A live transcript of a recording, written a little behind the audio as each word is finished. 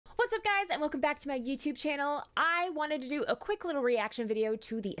What's up, guys, and welcome back to my YouTube channel. I wanted to do a quick little reaction video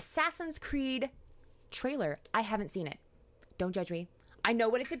to the Assassin's Creed trailer. I haven't seen it. Don't judge me. I know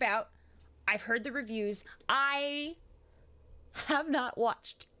what it's about. I've heard the reviews. I have not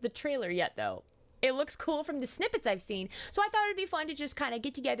watched the trailer yet, though. It looks cool from the snippets I've seen, so I thought it'd be fun to just kind of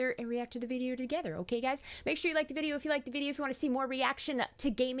get together and react to the video together, okay, guys? Make sure you like the video if you like the video, if you want to see more reaction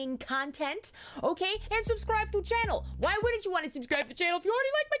to gaming content, okay? And subscribe to the channel. Why wouldn't you want to subscribe to the channel if you already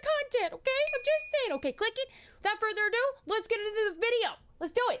like my content, okay? I'm just saying, okay? Click it. Without further ado, let's get into the video.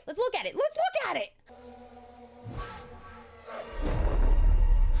 Let's do it. Let's look at it. Let's look at it.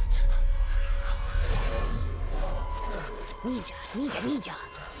 Ninja.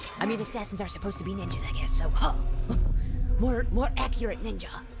 I mean, assassins are supposed to be ninjas, I guess, so, huh. More accurate ninja.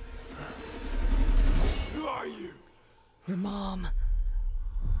 Who are you? Your mom.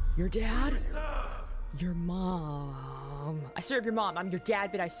 Your dad? Your mom. I serve your mom. I'm your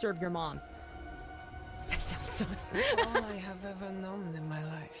dad, but I serve your mom. That sounds so... All I have ever known in my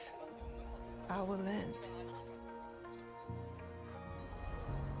life. Our land.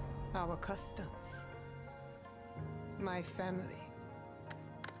 Our customs. My family.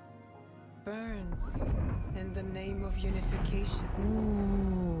 Burns in the name of unification.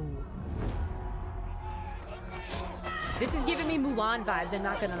 Ooh. This is giving me Mulan vibes, I'm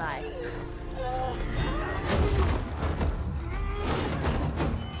not gonna lie.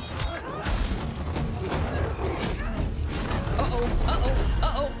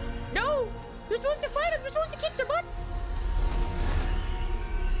 Uh-oh. No! You're supposed to fight them! You're supposed to kick their butts!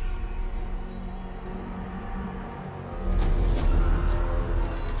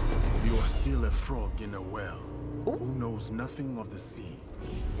 You are still a frog in a well. Ooh. Who knows nothing of the sea.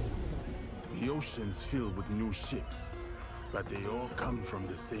 The ocean's filled with new ships, but they all come from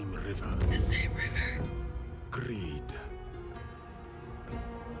the same river. The same river. Greed.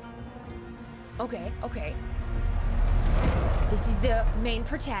 Okay. This is the main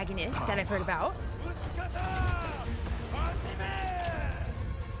protagonist that I've heard about.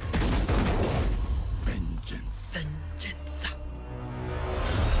 Vengeance.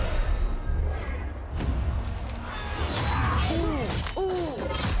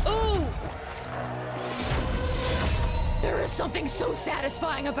 Ooh. There is something so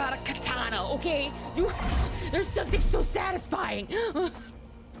satisfying about a katana, okay? There's something so satisfying.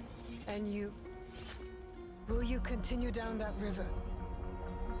 And you? Will you continue down that river?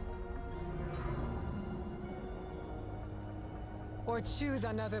 Or choose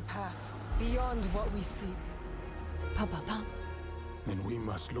another path beyond what we see? Pum. And we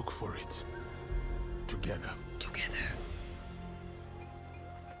must look for it. Together.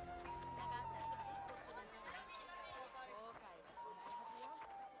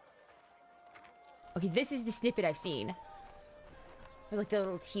 Okay, this is the snippet I've seen. Or like the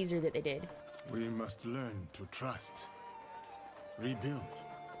little teaser that they did. We must learn to trust. Rebuild.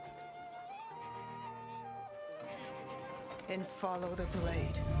 And follow the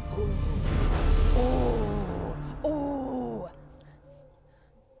blade. Ooh.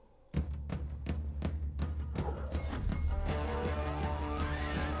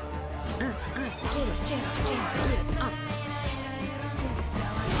 Get it.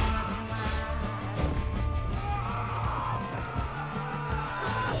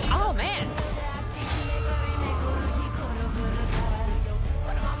 Oh, man.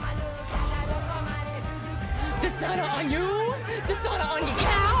 Dishonor on you? Dishonor on your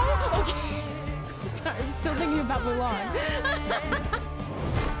cow? Okay. Sorry, I'm still thinking about Mulan.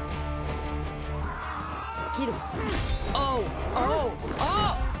 Get him. Oh.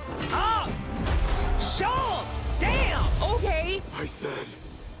 Show him. Damn. Okay. I said,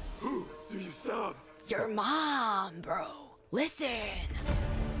 who do you serve? Your mom, bro. Listen.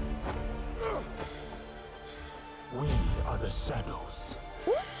 We are the shadows.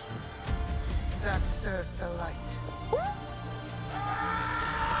 That served the light.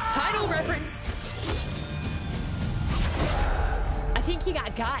 Title reference. I think he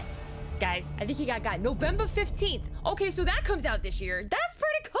got guys. I think he got November 15th. Okay, so that comes out this year. That's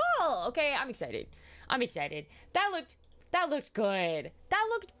pretty cool. Okay, I'm excited. That looked good.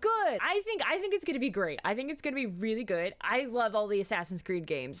 I think it's gonna be great. I think it's gonna be really good. I love all the Assassin's Creed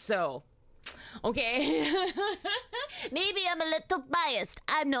games, so okay. Maybe I'm a little biased.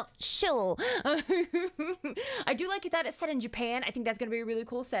 I'm not sure. I do like it that it's set in Japan. I think that's gonna be a really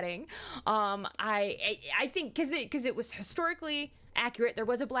cool setting. I think because it was historically accurate. There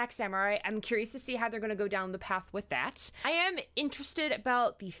was a black samurai. I'm curious to see how they're gonna go down the path with that. I am interested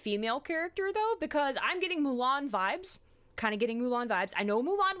about the female character though, because I'm getting Mulan vibes. I know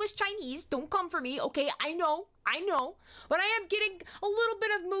Mulan was Chinese. Don't come for me, okay? I know. I know, but I am getting a little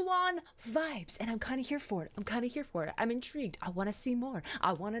bit of Mulan vibes, and I'm kind of here for it. I'm intrigued. I want to see more.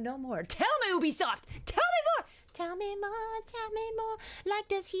 I want to know more. Tell me, Ubisoft. Tell me more. Tell me more. Tell me more. Like,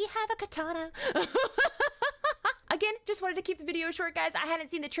 does he have a katana? Again, just wanted to keep the video short, guys. I hadn't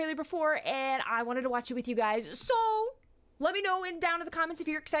seen the trailer before, and I wanted to watch it with you guys. So let me know down in the comments if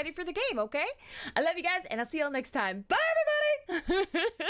you're excited for the game, okay? I love you guys, and I'll see y'all next time. Bye, everybody!